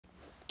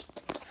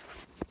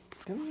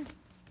Come here.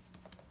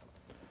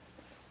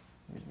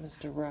 Here's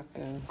Mr.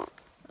 Rocco.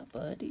 Hi,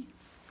 buddy.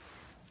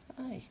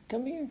 Hi,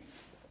 come here.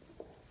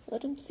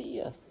 Let him see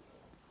ya.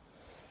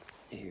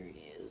 There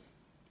he is.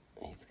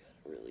 He's got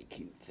a really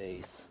cute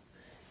face.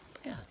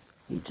 Yeah,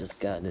 he just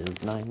got his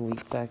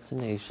 9-week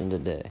vaccination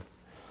today.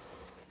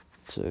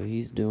 So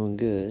he's doing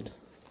good.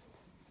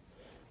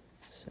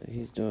 So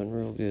he's doing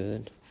real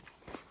good.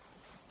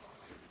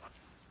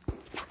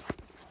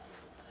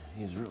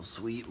 He's real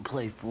sweet and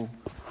playful.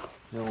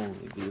 He'll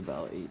only be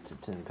about 8 to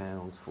 10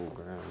 pounds full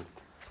grown.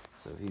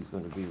 So he's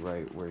going to be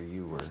right where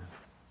you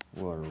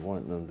were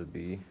wanting him to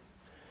be.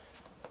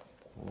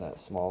 In that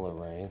smaller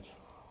range.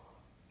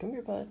 Come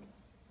here, bud.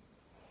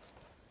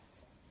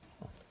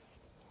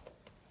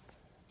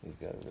 He's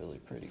got a really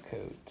pretty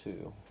coat,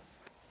 too.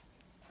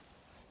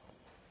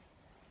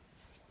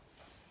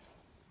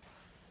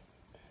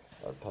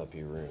 Our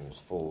puppy room's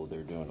full.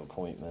 They're doing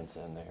appointments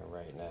in there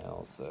right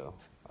now, so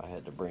I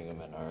had to bring him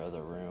in our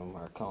other room,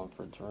 our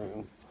conference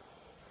room.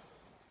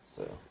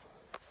 So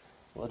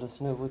let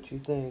us know what you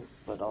think,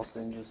 but I'll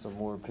send you some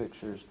more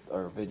pictures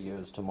or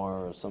videos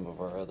tomorrow of some of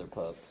our other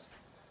pups.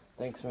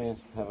 Thanks, man.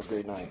 Have a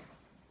great night.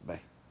 Bye.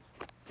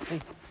 Hey,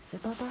 say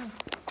bye-bye.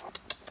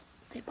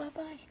 Say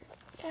bye-bye.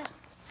 Yeah.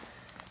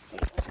 Say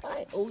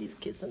bye-bye. Oh, he's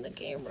kissing the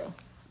camera.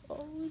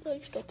 Oh, he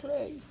likes to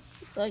play.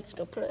 He likes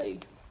to play.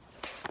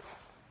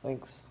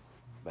 Thanks.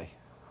 Bye.